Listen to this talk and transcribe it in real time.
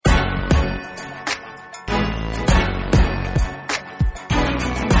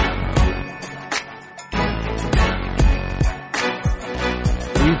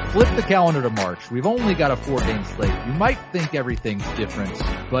calendar to March. We've only got a 4-game slate. You might think everything's different,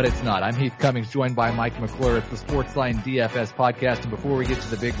 but it's not. I'm Heath Cummings, joined by Mike McClure. It's the Sportsline DFS podcast. And before we get to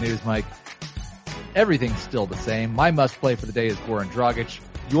the big news, Mike, everything's still the same. My must play for the day is Goran Dragic.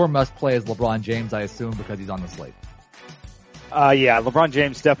 Your must play is LeBron James, I assume, because he's on the slate. Yeah, LeBron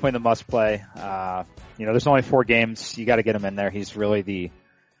James definitely the must play. There's only 4 games. You got to get him in there. He's really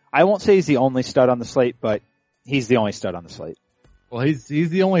I won't say he's the only stud on the slate, but he's the only stud on the slate. Well, he's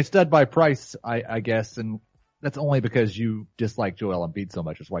the only stud by price, I guess, and that's only because you dislike Joel Embiid so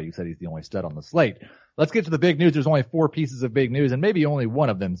much. That's why you said he's the only stud on the slate. Let's get to the big news. There's only 4 pieces of big news, and maybe only one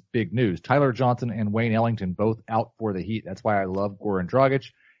of them's big news. Tyler Johnson and Wayne Ellington both out for the Heat. That's why I love Goran Dragic,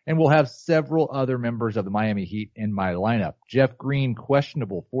 and we'll have several other members of the Miami Heat in my lineup. Jeff Green,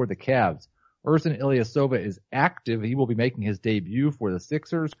 questionable for the Cavs. Ersan Ilyasova is active. He will be making his debut for the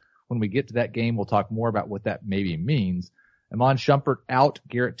Sixers. When we get to that game, we'll talk more about what that maybe means. Iman Shumpert out,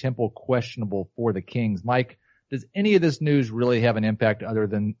 Garrett Temple questionable for the Kings. Mike, does any of this news really have an impact other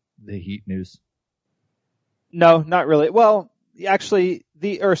than the Heat news? No, not really. Well, actually,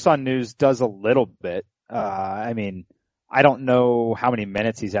 the Ersan news does a little bit. I don't know how many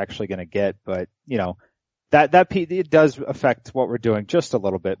minutes he's actually going to get, but that piece, it does affect what we're doing just a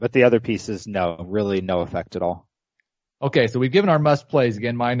little bit. But the other pieces, really no effect at all. Okay, so we've given our must plays.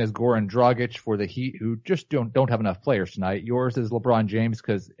 Again, mine is Goran Dragic for the Heat, who just don't have enough players tonight. Yours is LeBron James,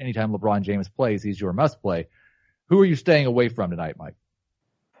 because anytime LeBron James plays, he's your must play. Who are you staying away from tonight, Mike?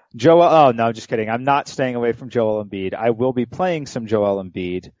 Oh, no, just kidding. I'm not staying away from Joel Embiid. I will be playing some Joel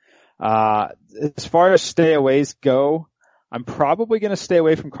Embiid. As far as stayaways go, I'm probably going to stay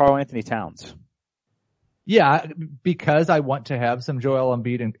away from Karl Anthony Towns. Yeah, because I want to have some Joel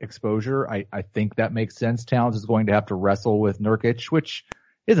Embiid exposure. I think that makes sense. Towns is going to have to wrestle with Nurkic, which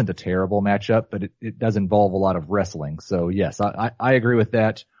isn't a terrible matchup, but it does involve a lot of wrestling. So yes, I agree with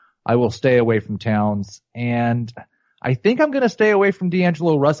that. I will stay away from Towns, and I think I'm going to stay away from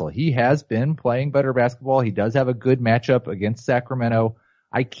D'Angelo Russell. He has been playing better basketball. He does have a good matchup against Sacramento.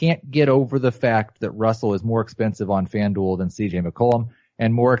 I can't get over the fact that Russell is more expensive on FanDuel than CJ McCollum,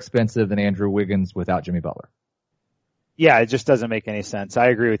 and more expensive than Andrew Wiggins without Jimmy Butler. Yeah, it just doesn't make any sense. I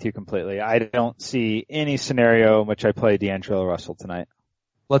agree with you completely. I don't see any scenario in which I play D'Angelo Russell tonight.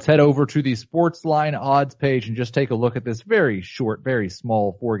 Let's head over to the Sportsline odds page and just take a look at this very short, very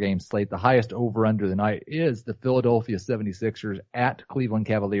small 4-game slate. The highest over-under the night is the Philadelphia 76ers at Cleveland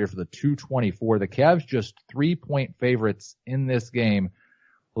Cavaliers for the 224. The Cavs just 3-point favorites in this game.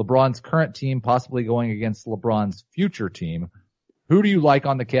 LeBron's current team possibly going against LeBron's future team. Who do you like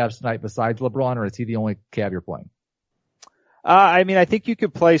on the Cavs tonight besides LeBron, or is he the only Cav you're playing? I think you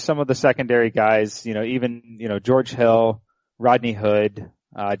could play some of the secondary guys, even George Hill, Rodney Hood,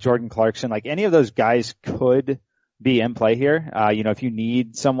 Jordan Clarkson, like any of those guys could be in play here. If you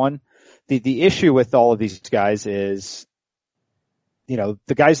need someone, the issue with all of these guys is,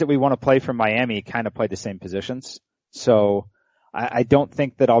 the guys that we want to play from Miami kind of play the same positions. So I don't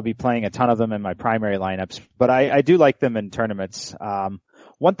think that I'll be playing a ton of them in my primary lineups, but I do like them in tournaments.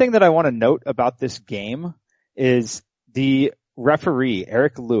 One thing that I want to note about this game is the referee,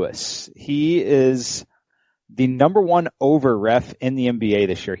 Eric Lewis. He is the number 1 over ref in the NBA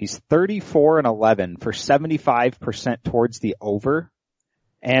this year. He's 34-11 for 75% towards the over,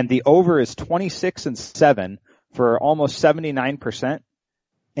 and the over is 26-7 for almost 79%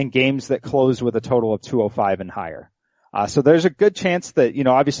 in games that close with a total of 205 and higher. So there's a good chance that,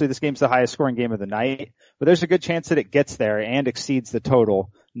 obviously this game's the highest scoring game of the night, but there's a good chance that it gets there and exceeds the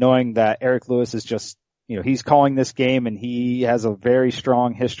total, knowing that Eric Lewis is just, he's calling this game, and he has a very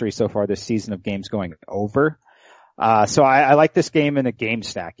strong history so far this season of games going over. So I like this game in a game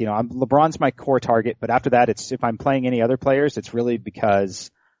stack. LeBron's my core target, but after that, if I'm playing any other players, it's really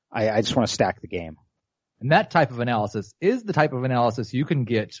because I just want to stack the game. And that type of analysis is the type of analysis you can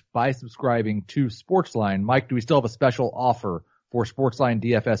get by subscribing to Sportsline. Mike, do we still have a special offer for Sportsline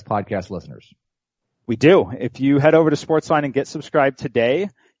DFS podcast listeners? We do. If you head over to Sportsline and get subscribed today,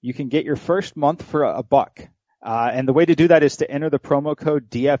 you can get your first month for $1. And the way to do that is to enter the promo code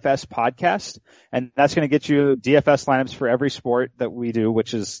DFS podcast. And that's going to get you DFS lineups for every sport that we do,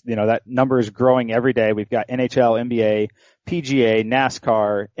 which is, that number is growing every day. We've got NHL, NBA, PGA,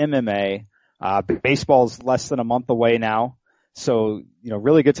 NASCAR, MMA. Baseball's less than a month away now. So,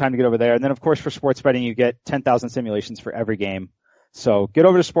 really good time to get over there. And then, of course, for sports betting, you get 10,000 simulations for every game. So get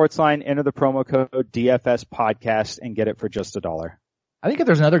over to Sportsline, enter the promo code DFS podcast, and get it for just $1. I think if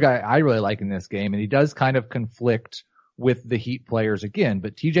there's another guy I really like in this game, and he does kind of conflict with the Heat players again,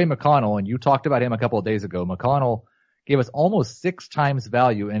 but TJ McConnell, and you talked about him a couple of days ago, McConnell gave us almost 6 times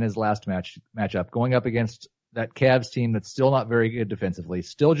value in his last matchup, going up against that Cavs team that's still not very good defensively,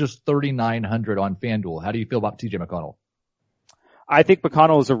 still just 3,900 on FanDuel. How do you feel about TJ McConnell? I think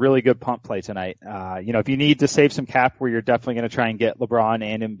McConnell is a really good punt play tonight. If you need to save some cap where you're definitely going to try and get LeBron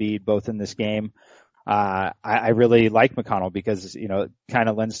and Embiid both in this game, I really like McConnell because, it kind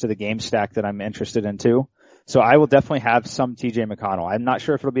of lends to the game stack that I'm interested in too. So I will definitely have some TJ McConnell. I'm not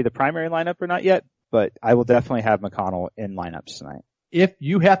sure if it'll be the primary lineup or not yet, but I will definitely have McConnell in lineups tonight. If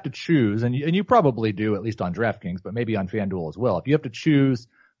you have to choose, and you probably do, at least on DraftKings, but maybe on FanDuel as well, if you have to choose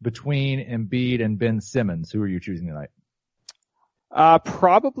between Embiid and Ben Simmons, who are you choosing tonight?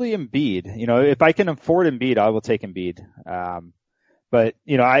 Probably Embiid. If I can afford Embiid, I will take Embiid. But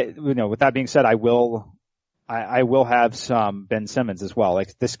with that being said, I will have some Ben Simmons as well.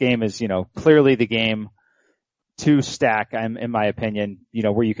 Like this game is, clearly the game to stack, in my opinion,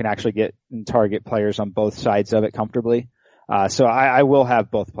 where you can actually get and target players on both sides of it comfortably. So I will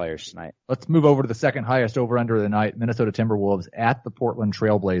have both players tonight. Let's move over to the second highest over-under of the night. Minnesota Timberwolves at the Portland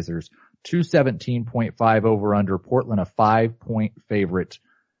Trailblazers. 217.5 over-under. Portland a 5-point favorite.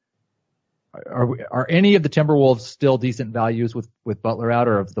 Are any of the Timberwolves still decent values with Butler out,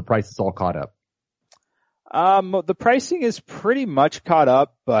 or have the prices all caught up? The pricing is pretty much caught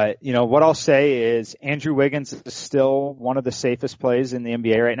up, but what I'll say is Andrew Wiggins is still one of the safest plays in the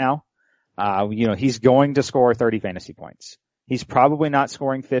NBA right now. He's going to score 30 fantasy points. He's probably not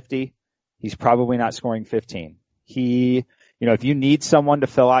scoring 50. He's probably not scoring 15. If you need someone to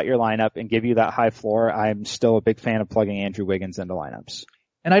fill out your lineup and give you that high floor, I'm still a big fan of plugging Andrew Wiggins into lineups.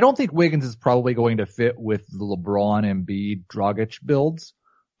 And I don't think Wiggins is probably going to fit with the LeBron, Embiid, Dragic builds.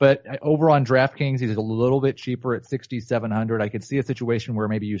 But over on DraftKings, he's a little bit cheaper at 6,700. I could see a situation where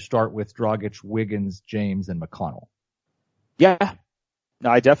maybe you start with Dragic, Wiggins, James, and McConnell. Yeah. No,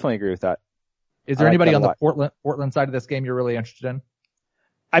 I definitely agree with that. Is there anybody on the Portland side of this game you're really interested in?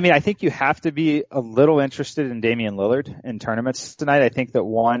 I think you have to be a little interested in Damian Lillard in tournaments tonight. I think that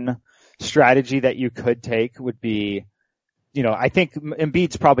one strategy that you could take would be, I think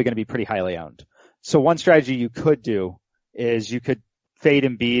Embiid's probably going to be pretty highly owned. So one strategy you could do is you could fade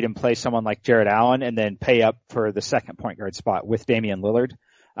Embiid and play someone like Jared Allen and then pay up for the second point guard spot with Damian Lillard.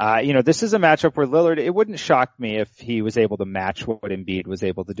 This is a matchup where Lillard, it wouldn't shock me if he was able to match what Embiid was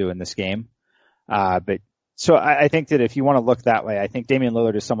able to do in this game. So I think that if you want to look that way, I think Damian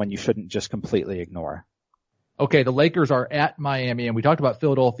Lillard is someone you shouldn't just completely ignore. Okay, the Lakers are at Miami, and we talked about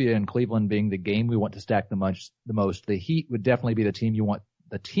Philadelphia and Cleveland being the game we want to stack the most. The Heat would definitely be the team you want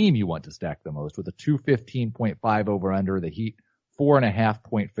to stack the most with a 215.5 over under. The Heat 4.5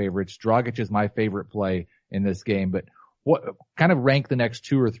 point favorites. Dragic is my favorite play in this game, but what kind of rank the next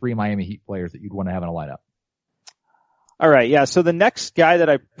 2 or 3 Miami Heat players that you'd want to have in a lineup? All right. Yeah. So the next guy that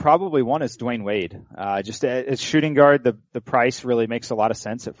I probably want is Dwayne Wade. Just as shooting guard, the price really makes a lot of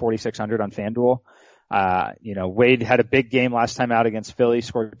sense at 4,600 on FanDuel. Wade had a big game last time out against Philly,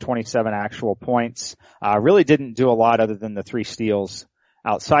 scored 27 actual points. Really didn't do a lot other than the 3 steals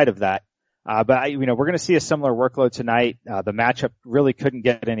outside of that. But we're going to see a similar workload tonight. The matchup really couldn't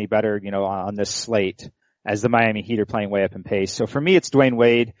get any better, on this slate as the Miami Heat are playing way up in pace. So for me, it's Dwayne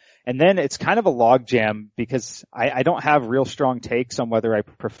Wade. And then it's kind of a logjam because I don't have real strong takes on whether I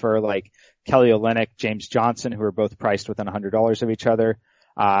prefer like Kelly Olynyk, James Johnson, who are both priced within $100 of each other.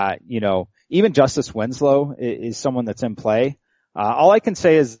 Even Justice Winslow is someone that's in play. All I can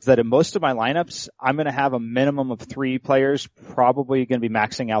say is that in most of my lineups, I'm going to have a minimum of 3 players, probably going to be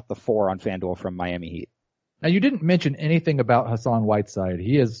maxing out the 4 on FanDuel from Miami Heat. Now, you didn't mention anything about Hassan Whiteside.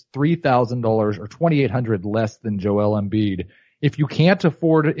 He is $3,000 or $2,800 less than Joel Embiid. If you can't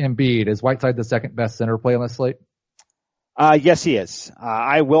afford Embiid, is Whiteside the second best center play on this slate? Yes, he is.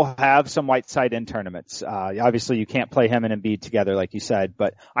 I will have some Whiteside in tournaments. Obviously you can't play him and Embiid together like you said,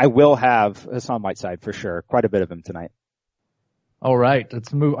 but I will have Hassan Whiteside for sure. Quite a bit of him tonight. All right,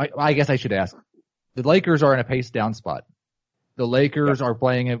 let's move. I guess I should ask. The Lakers are in a pace down spot. The Lakers are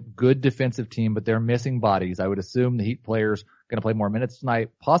playing a good defensive team, but they're missing bodies. I would assume the Heat players going to play more minutes tonight,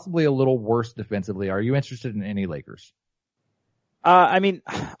 possibly a little worse defensively. Are you interested in any Lakers?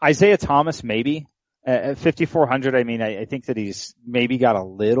 Isaiah Thomas, maybe. At 5,400, I think that he's maybe got a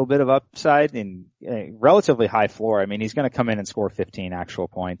little bit of upside and a relatively high floor. He's going to come in and score 15 actual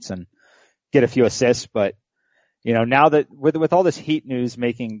points and get a few assists, but now that with all this Heat news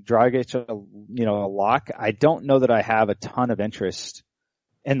making Dragic a lock, I don't know that I have a ton of interest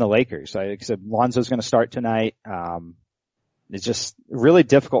in the Lakers. Like I said, Lonzo's going to start tonight. It's just really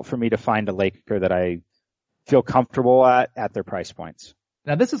difficult for me to find a Laker that I feel comfortable at their price points.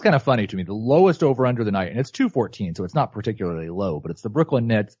 Now, this is kind of funny to me. The lowest over under the night, and it's 214, so it's not particularly low, but it's the Brooklyn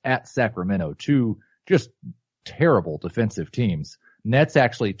Nets at Sacramento, 2 just terrible defensive teams. Nets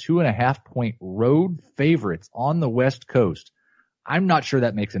actually 2.5 point road favorites on the West Coast. I'm not sure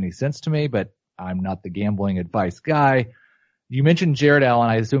that makes any sense to me, but I'm not the gambling advice guy. You mentioned Jared Allen.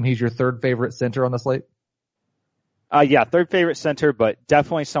 I assume he's your third favorite center on the slate? Yeah, third favorite center, but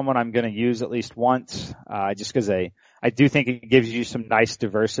definitely someone I'm going to use at least once, just because I do think it gives you some nice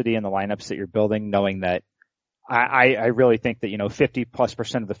diversity in the lineups that you're building, knowing that I really think that,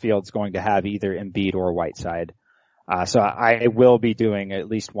 50+% of the field's going to have either Embiid or Whiteside. So I will be doing at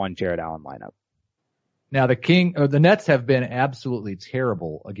least one Jared Allen lineup. Now the Nets have been absolutely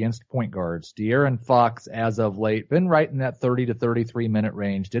terrible against point guards. De'Aaron Fox, as of late, been right in that 30 to 33 minute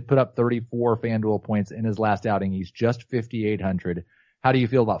range. Did put up 34 FanDuel points in his last outing. He's just 5,800. How do you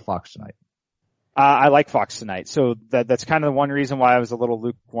feel about Fox tonight? I like Fox tonight. So that's kind of the one reason why I was a little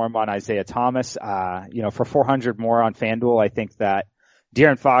lukewarm on Isaiah Thomas. For 400 more on FanDuel, I think that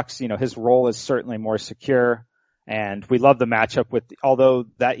De'Aaron Fox, his role is certainly more secure. And we love the matchup although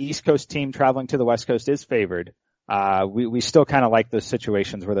that East Coast team traveling to the West Coast is favored, we still kind of like those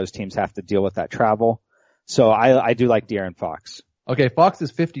situations where those teams have to deal with that travel. So I do like De'Aaron Fox. Okay, Fox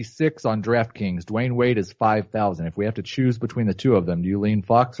is 56 on DraftKings. Dwayne Wade is 5,000. If we have to choose between the two of them, do you lean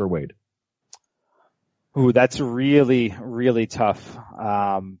Fox or Wade? Ooh, that's really, really tough.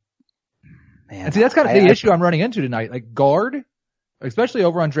 Man, and see, that's kind of the issue I'm running into tonight. Like guard, especially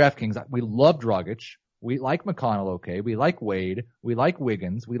over on DraftKings, we love Dragic. We like McConnell, okay. We like Wade. We like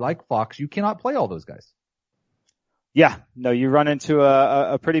Wiggins. We like Fox. You cannot play all those guys. Yeah, no, you run into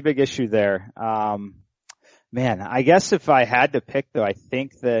a pretty big issue there. Man, I guess if I had to pick though, I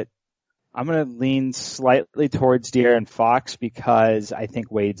think that I'm going to lean slightly towards De'Aaron Fox because I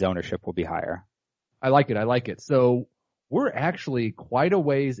think Wade's ownership will be higher. I like it. So we're actually quite a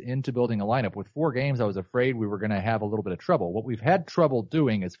ways into building a lineup. With 4 games, I was afraid we were going to have a little bit of trouble. What we've had trouble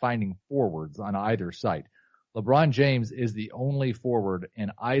doing is finding forwards on either site. LeBron James is the only forward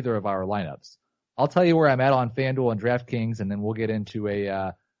in either of our lineups. I'll tell you where I'm at on FanDuel and DraftKings, and then we'll get into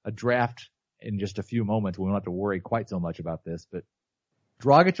a draft in just a few moments. We won't have to worry quite so much about this, but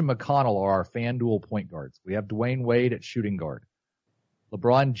Dragic and McConnell are our FanDuel point guards. We have Dwayne Wade at shooting guard,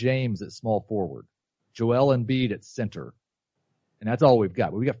 LeBron James at small forward, Joel Embiid at center. And that's all we've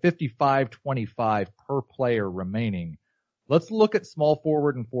got. We've got 55-25 per player remaining. Let's look at small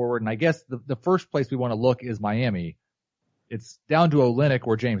forward and forward. And I guess the first place we want to look is Miami. It's down to Olynyk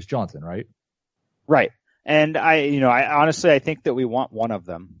or James Johnson, right? Right. And I honestly, I think that we want one of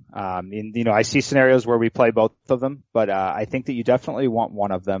them. I see scenarios where we play both of them, but I think that you definitely want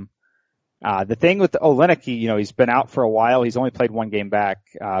one of them. The thing with Olynyk, he's been out for a while. He's only played 1 game back,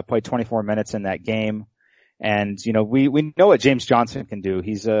 played 24 minutes in that game. And, we know what James Johnson can do.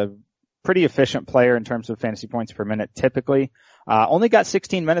 He's a pretty efficient player in terms of fantasy points per minute typically. Only got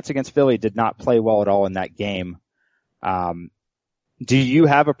 16 minutes against Philly, did not play well at all in that game. Do you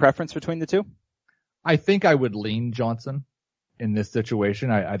have a preference between the two? I think I would lean Johnson in this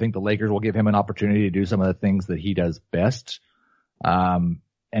situation. I think the Lakers will give him an opportunity to do some of the things that he does best. And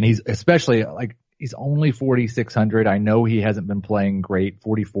he's especially he's only 4,600. I know he hasn't been playing great.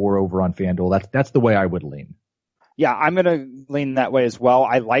 44 over on FanDuel. That's the way I would lean. Yeah, I'm going to lean that way as well.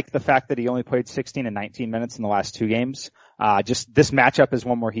 I like the fact that he only played 16 and 19 minutes in the last 2 games. Just this matchup is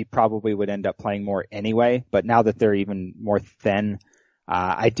one where he probably would end up playing more anyway, but now that they're even more thin,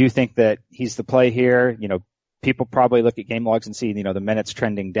 I do think that he's the play here. People probably look at game logs and see, the minutes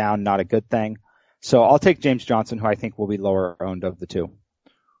trending down, not a good thing. So I'll take James Johnson, who I think will be lower owned of the two.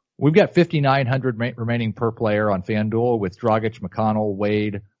 We've got 5,900 remaining per player on FanDuel with Dragic, McConnell,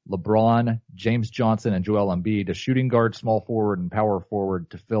 Wade, LeBron, James Johnson, and Joel Embiid, a shooting guard, small forward, and power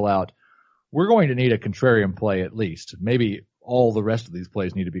forward to fill out. We're going to need a contrarian play at least. Maybe all the rest of these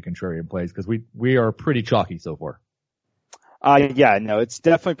plays need to be contrarian plays because we are pretty chalky so far. Yeah, no, it's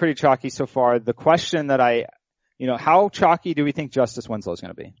definitely pretty chalky so far. The question that how chalky do we think Justice Winslow is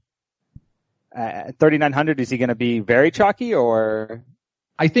going to be? At 3,900, is he going to be very chalky or?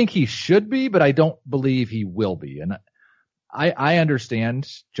 I think he should be, but I don't believe he will be. And I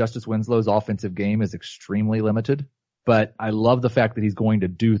understand Justice Winslow's offensive game is extremely limited, but I love the fact that he's going to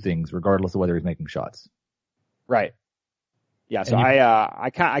do things regardless of whether he's making shots. Right. Yeah. So I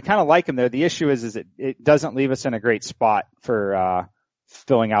kind of like him there. The issue is it doesn't leave us in a great spot for,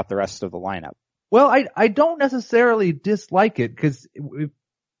 filling out the rest of the lineup. Well, I don't necessarily dislike it because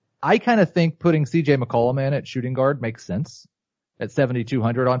I kind of think putting CJ McCollum in at shooting guard makes sense. At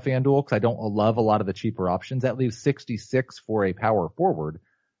 7,200 on FanDuel, because I don't love a lot of the cheaper options. That leaves 66 for a power forward.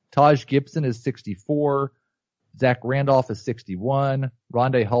 Taj Gibson is 64. Zach Randolph is 61.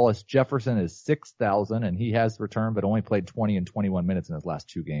 Rondé Hollis Jefferson is 6,000, and he has returned but only played 20 and 21 minutes in his last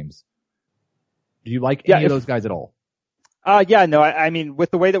 2 games. Do you like any of those guys at all? I mean,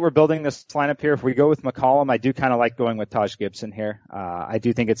 with the way that we're building this lineup here, if we go with McCollum, I do kind of like going with Taj Gibson here. I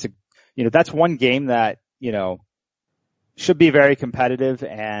do think it's that's one game that, should be very competitive,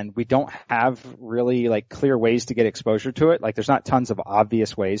 and we don't have really like clear ways to get exposure to it. Like there's not tons of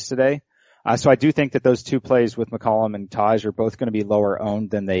obvious ways today. So I do think that those two plays with McCollum and Taj are both going to be lower owned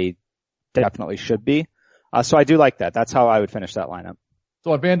than they definitely should be. So I do like that. That's how I would finish that lineup.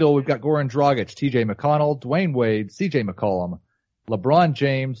 So on FanDuel, we've got Goran Dragic, TJ McConnell, Dwayne Wade, CJ McCollum, LeBron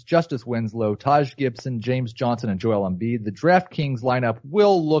James, Justice Winslow, Taj Gibson, James Johnson, and Joel Embiid. The DraftKings lineup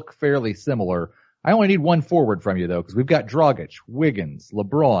will look fairly similar. I only need one forward from you, though, because we've got Dragic, Wiggins,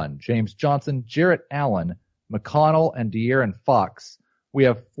 LeBron, James Johnson, Jarrett Allen, McConnell, and De'Aaron Fox. We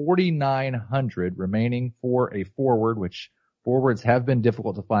have 4,900 remaining for a forward, which forwards have been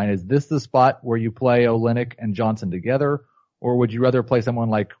difficult to find. Is this the spot where you play Olynyk and Johnson together, or would you rather play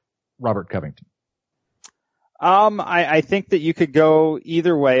someone like Robert Covington? I think that you could go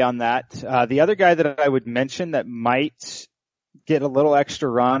either way on that. The other guy that I would mention that might get a little extra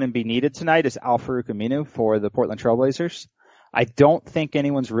run and be needed tonight is Al-Farouq Aminu for the Portland Trail Blazers. I don't think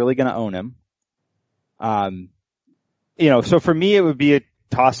anyone's really going to own him. So for me, it would be a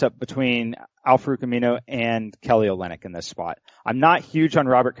toss-up between Al-Farouq Aminu and Kelly Olynyk in this spot. I'm not huge on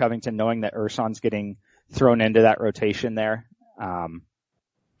Robert Covington, knowing that Ersan's getting thrown into that rotation there.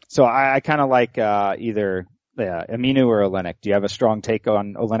 So I kind of like either Aminu or Olynyk. Do you have a strong take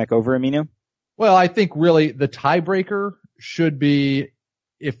on Olynyk over Aminu? Well, I think really the tiebreaker should be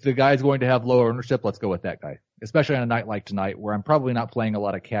if the guy's going to have low ownership, let's go with that guy. Especially on a night like tonight where I'm probably not playing a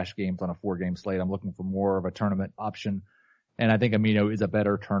lot of cash games on a 4-game slate. I'm looking for more of a tournament option. And I think Aminu is a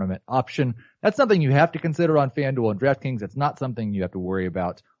better tournament option. That's something you have to consider on FanDuel and DraftKings. It's not something you have to worry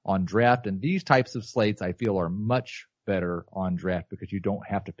about on draft. And these types of slates I feel are much better on draft because you don't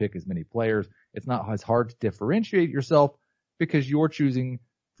have to pick as many players. It's not as hard to differentiate yourself because you're choosing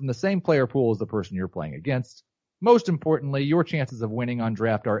from the same player pool as the person you're playing against. Most importantly, your chances of winning on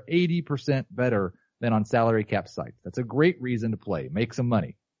draft are 80% better than on salary cap sites. That's a great reason to play. Make some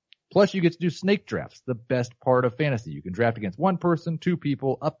money. Plus, you get to do snake drafts, the best part of fantasy. You can draft against one person, 2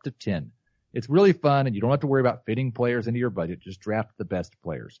 people, up to 10. It's really fun, and you don't have to worry about fitting players into your budget. Just draft the best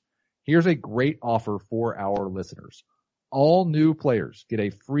players. Here's a great offer for our listeners. All new players get a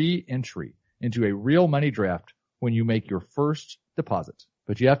free entry into a real money draft when you make your first deposit.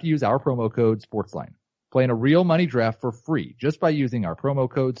 But you have to use our promo code SPORTSLINE. Play in a real money draft for free just by using our promo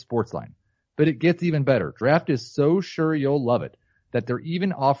code SPORTSLINE. But it gets even better. Draft is so sure you'll love it that they're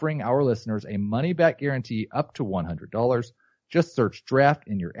even offering our listeners a money-back guarantee up to $100. Just search Draft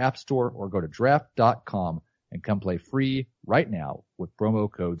in your app store or go to draft.com and come play free right now with promo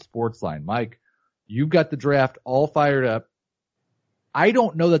code SPORTSLINE. Mike, you've got the draft all fired up. I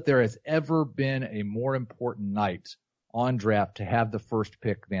don't know that there has ever been a more important night on draft to have the first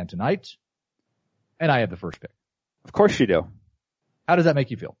pick than tonight. And I have the first pick. Of course you do. How does that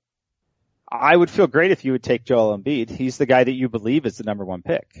make you feel? I would feel great if you would take Joel Embiid. He's the guy that you believe is the number 1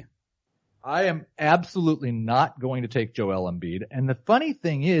 pick. I am absolutely not going to take Joel Embiid. And the funny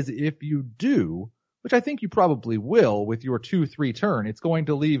thing is, if you do, which I think you probably will with your 2-3 turn, it's going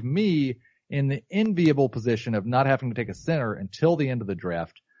to leave me in the enviable position of not having to take a center until the end of the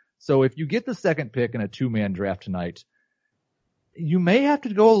draft. So if you get the second pick in a 2-man draft tonight, you may have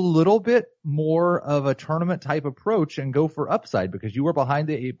to go a little bit more of a tournament type approach and go for upside because you were behind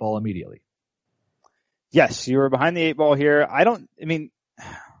the 8 ball immediately. Yes, you were behind the 8 ball here.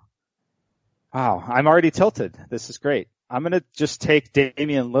 Wow, I'm already tilted. This is great. I'm going to just take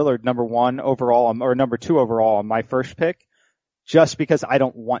Damian Lillard number 1 overall or number 2 overall on my first pick just because I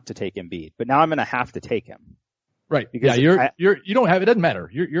don't want to take Embiid. But now I'm going to have to take him. Right. Because you don't have, it doesn't matter.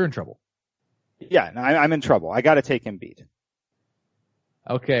 You're in trouble. Yeah, I'm in trouble. I got to take Embiid.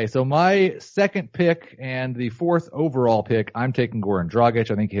 Okay, so my second pick and the 4th overall pick, I'm taking Goran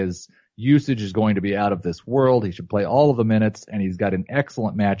Dragic. I think his usage is going to be out of this world. He should play all of the minutes, and he's got an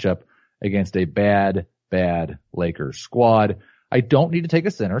excellent matchup against a bad Lakers squad. I don't need to take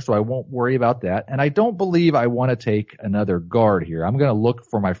a center, so I won't worry about that. And I don't believe I want to take another guard here. I'm going to look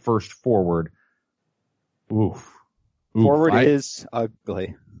for my first forward. Forward is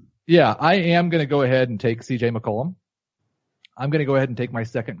ugly. Yeah, I am going to go ahead and take CJ McCollum. I'm going to go ahead and take my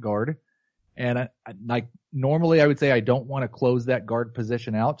second guard. And normally I would say I don't want to close that guard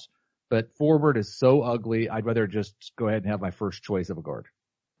position out, but forward is so ugly, I'd rather just go ahead and have my first choice of a guard.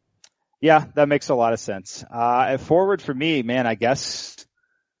 Yeah, that makes a lot of sense. Forward for me, man, I guess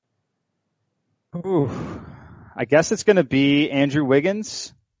it's going to be Andrew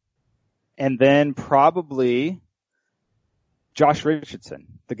Wiggins, and then probably Josh Richardson,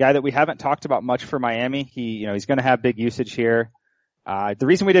 the guy that we haven't talked about much for Miami. He's going to have big usage here. The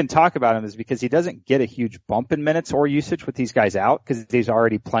reason we didn't talk about him is because he doesn't get a huge bump in minutes or usage with these guys out because he's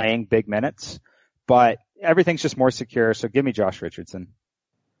already playing big minutes, but everything's just more secure. So give me Josh Richardson.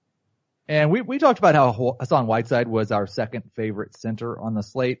 And we talked about how Hassan Whiteside was our second favorite center on the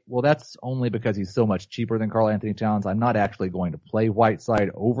slate. Well, that's only because he's so much cheaper than Karl-Anthony Towns. I'm not actually going to play Whiteside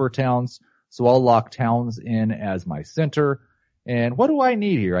over Towns, so I'll lock Towns in as my center. And what do I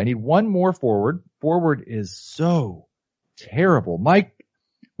need here? I need one more forward. Forward is so terrible. Mike,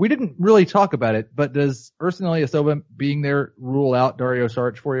 we didn't really talk about it, but does Ersan Ilyasova being there rule out Dario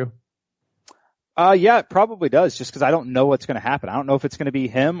Saric for you? Yeah, it probably does, just because I don't know what's going to happen. I don't know if it's going to be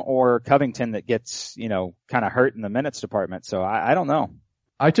him or Covington that gets, kind of hurt in the minutes department. So I don't know.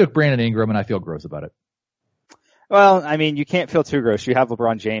 I took Brandon Ingram and I feel gross about it. Well, I mean, you can't feel too gross. You have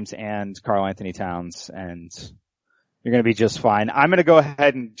LeBron James and Karl-Anthony Towns, and you're going to be just fine. I'm going to go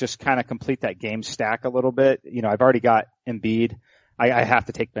ahead and just kind of complete that game stack a little bit. I've already got Embiid. I have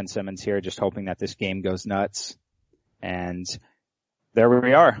to take Ben Simmons here, just hoping that this game goes nuts. And there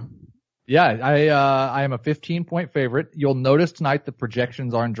we are. Yeah, I am a 15-point favorite. You'll notice tonight the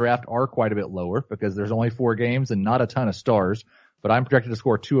projections on draft are quite a bit lower because there's only 4 games and not a ton of stars. But I'm projected to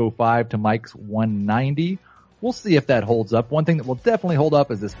score 205 to Mike's 190. We'll see if that holds up. One thing that will definitely hold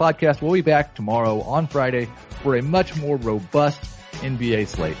up is this podcast. We'll be back tomorrow on Friday for a much more robust NBA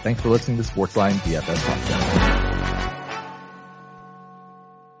slate. Thanks for listening to Sportsline DFS Podcast.